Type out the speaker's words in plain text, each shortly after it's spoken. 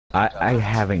I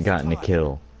haven't gotten a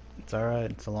kill. It's alright,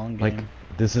 it's a long Like, game.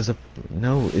 this is a...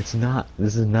 No, it's not.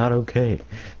 This is not okay.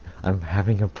 I'm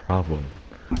having a problem.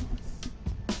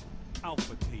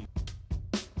 Alpha team.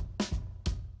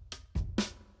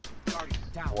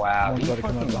 Wow. One's He about to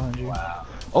come out fucking, behind you. wow.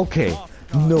 Okay,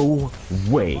 no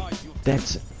way.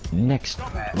 That's next...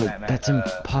 Matt, Like, Matt, that's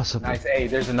impossible. Nice. Hey,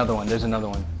 there's another one. There's another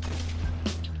one.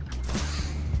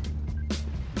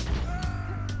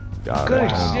 God, Good oh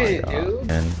my shit, God.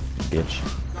 dude. And bitch,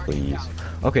 please.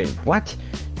 Okay, what?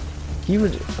 He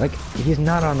would like he's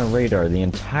not on the radar the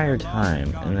entire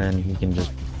time, and then he can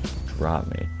just drop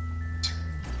me.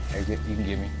 Hey, you can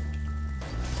give me.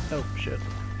 Oh shit.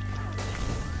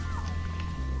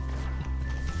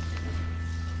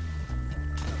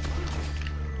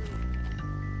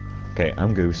 Okay,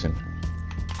 I'm goosing.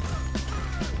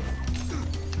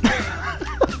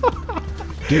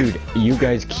 Dude, you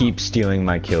guys keep stealing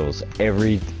my kills.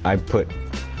 I put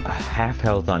half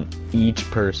health on each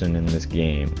person in this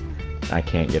game. I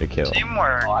can't get a kill.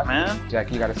 Teamwork, man. Jack,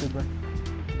 you got a super?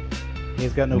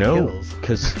 He's got no, No, kills.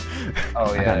 cause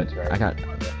Oh yeah, that's right. I got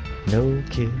no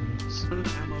kills.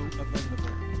 Ammo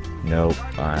available.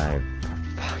 Nope, I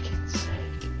for fucking sake.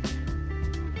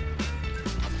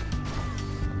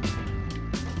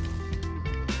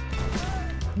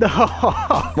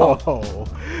 No!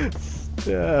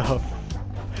 Stuff.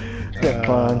 Come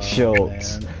on,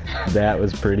 Schultz. Man. That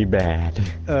was pretty bad.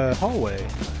 Hallway.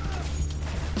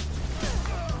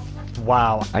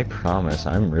 Wow. I promise,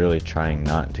 I'm really trying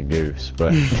not to goose,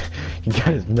 but you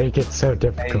guys make it so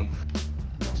difficult. Hey.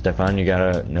 Stefan, you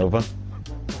got a Nova?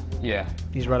 Yeah.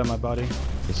 He's right on my body.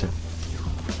 Yes, sir.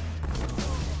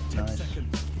 Nice.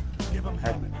 Seconds. Give them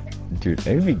helmet. Dude,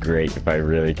 it'd be great if I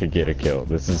really could get a kill.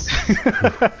 This is...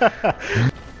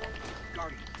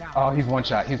 Oh, he's one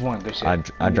shot. He's one. Good shit.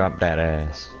 I dropped that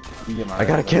ass. You get my I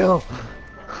got a res, kill!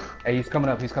 Hey, he's coming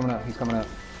up. He's coming up. He's coming up.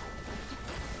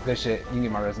 Good shit. You can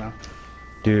get my res now.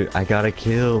 Dude, I got a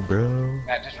kill, bro.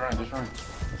 Matt, just run. Just run.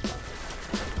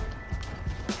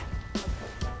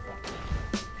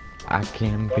 I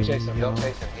can Don't be chase him. Don't your...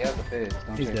 chase him. He has the fizz.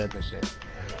 Don't He's chase dead. him. Good shit.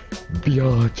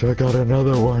 Biatch, I got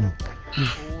another one.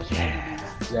 Yeah.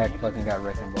 Jack fucking got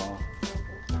wrecking ball.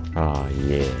 Oh,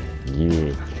 yeah.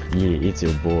 Yeah. Yeah, it's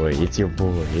your boy. It's your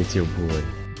boy. It's your boy.